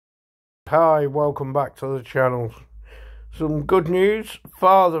Hi, welcome back to the channel. Some good news.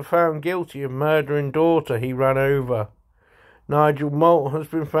 Father found guilty of murdering daughter he ran over. Nigel Malt has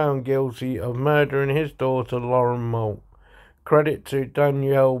been found guilty of murdering his daughter Lauren Malt. Credit to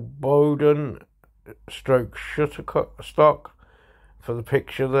Danielle Bowden Shutterstock for the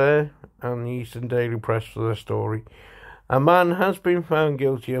picture there, and the Eastern Daily Press for their story. A man has been found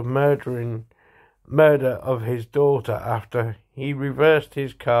guilty of murder of his daughter after he reversed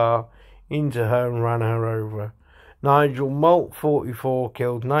his car into her and ran her over. Nigel Malt, 44,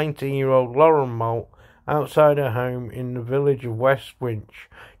 killed 19-year-old Lauren Malt outside her home in the village of West Winch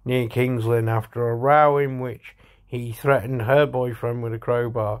near Kings Lynn after a row in which he threatened her boyfriend with a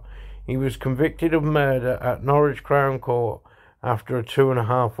crowbar. He was convicted of murder at Norwich Crown Court after a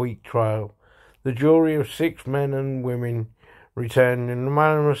 2.5-week trial. The jury of 6 men and women returned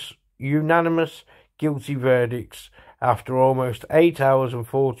unanimous guilty verdicts after almost 8 hours and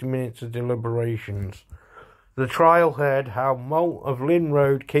 40 minutes of deliberations. The trial heard how Malt of Lynn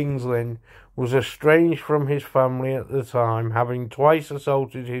Road, Kings Lynn, was estranged from his family at the time, having twice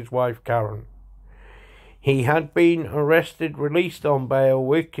assaulted his wife Karen. He had been arrested, released on bail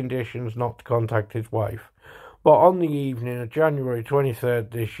with conditions not to contact his wife. But on the evening of January 23rd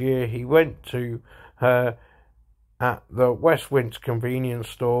this year, he went to her at the West Winch convenience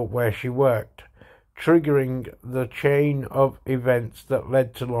store where she worked, triggering the chain of events that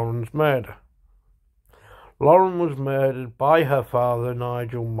led to Lauren's murder. Lauren was murdered by her father,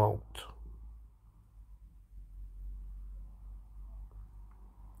 Nigel Malt.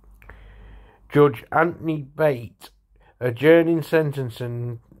 Judge Anthony Bate adjourning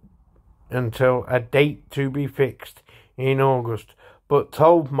sentencing until a date to be fixed in August, but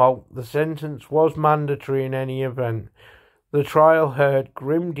told Malt the sentence was mandatory in any event. The trial heard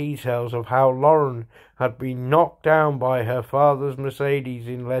grim details of how Lauren had been knocked down by her father's Mercedes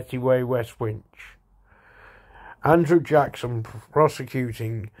in Letty Way, West Winch. Andrew Jackson,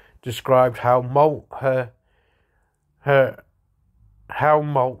 prosecuting, described how Malt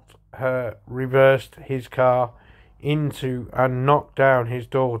reversed his car into and knocked down his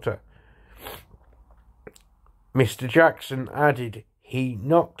daughter. Mr. Jackson added he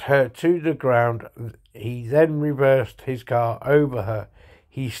knocked her to the ground. He then reversed his car over her.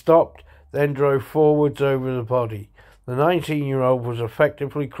 He stopped, then drove forwards over the body. The 19-year-old was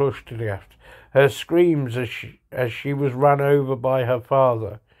effectively crushed to death. Her screams as she was run over by her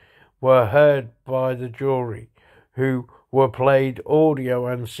father were heard by the jury, who were played audio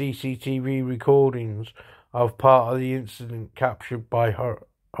and CCTV recordings of part of the incident captured by her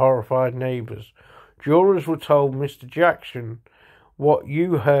horrified neighbours. Jurors were told, Mr. Jackson, what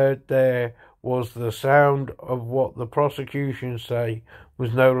you heard there was the sound of what the prosecution say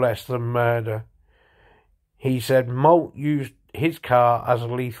was no less than murder. He said Malt used his car as a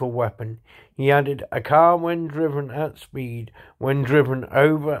lethal weapon. He added, a car when driven at speed, when driven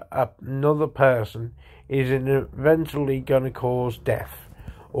over another person, is eventually going to cause death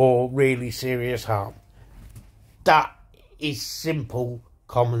or really serious harm. That is simple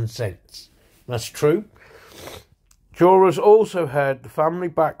common sense. That's true. Jurors also heard the family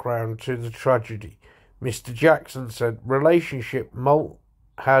background to the tragedy. Mr. Jackson said relationship Malt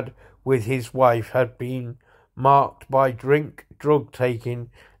had with his wife had been marked by drink, drug taking,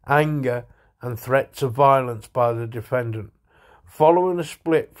 anger and threats of violence by the defendant. Following a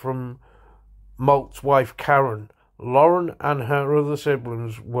split from Malt's wife Karen, Lauren and her other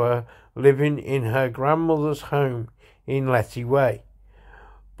siblings were living in her grandmother's home in Letty Way.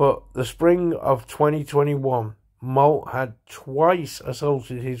 But the spring of 2021, Malt had twice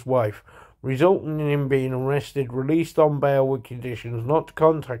assaulted his wife, resulting in him being arrested, released on bail with conditions not to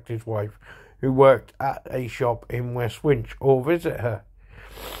contact his wife, who worked at a shop in West Winch, or visit her.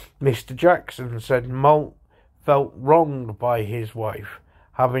 Mr. Jackson said Malt felt wronged by his wife,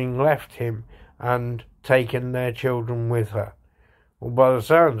 having left him and taken their children with her. Well, by the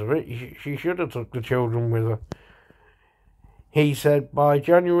sounds of it, she should have took the children with her. He said by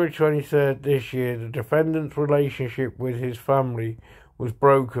January 23rd this year, the defendant's relationship with his family was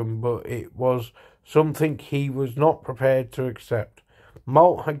broken, but it was something he was not prepared to accept.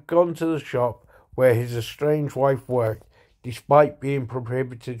 Malt had gone to the shop where his estranged wife worked, despite being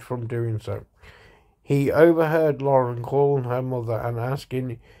prohibited from doing so. He overheard Lauren calling her mother and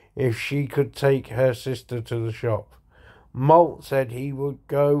asking if she could take her sister to the shop. Malt said he would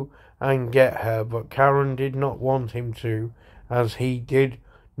go and get her, but Karen did not want him to, as he did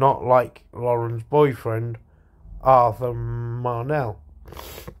not like Lauren's boyfriend, Arthur Marnell.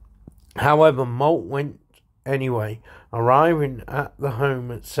 However, Malt went anyway, arriving at the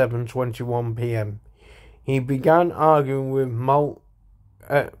home at 7:21 p.m. He began arguing with Malt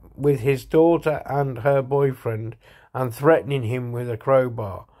with his daughter and her boyfriend and threatening him with a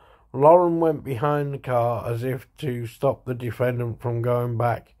crowbar. Lauren went behind the car as if to stop the defendant from going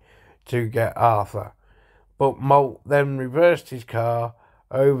back to get Arthur, but Malt then reversed his car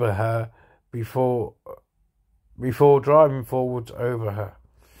over her before driving forwards over her.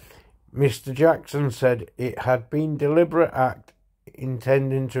 Mr. Jackson said it had been a deliberate act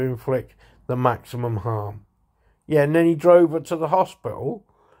intending to inflict the maximum harm. Yeah, and then he drove her to the hospital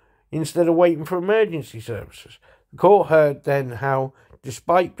instead of waiting for emergency services. The court heard then how,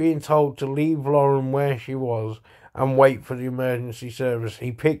 despite being told to leave Lauren where she was and wait for the emergency service,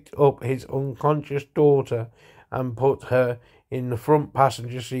 he picked up his unconscious daughter and put her in the front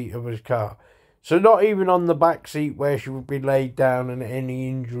passenger seat of his car. So not even on the back seat where she would be laid down and any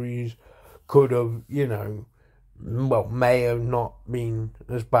injuries could have, may have not been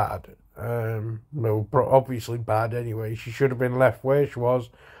as bad. Well, obviously bad anyway. She should have been left where she was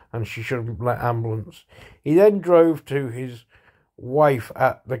and she should have been let ambulance. He then drove to his wife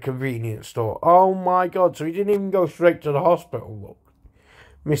at the convenience store. Oh my God, so he didn't even go straight to the hospital, look.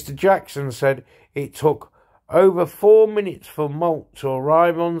 Mr. Jackson said it took over 4 minutes for Malt to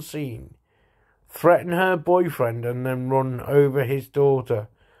arrive on scene, threaten her boyfriend and then run over his daughter.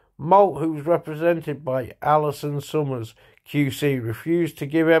 Malt, who was represented by Alison Summers, QC, refused to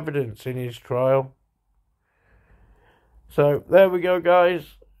give evidence in his trial. So, there we go,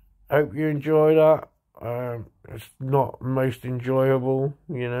 guys. Hope you enjoy that. It's not most enjoyable,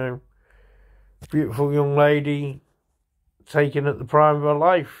 Beautiful young lady taken at the prime of her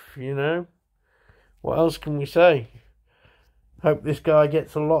life, What else can we say? Hope this guy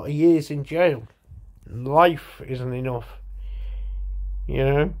gets a lot of years in jail. Life isn't enough.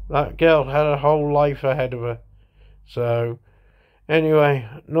 That girl had a whole life ahead of her. So, anyway,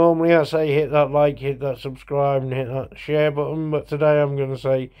 normally I say hit that like, hit that subscribe, and hit that share button. But today I'm going to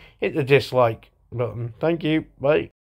say hit the dislike button. Thank you. Bye.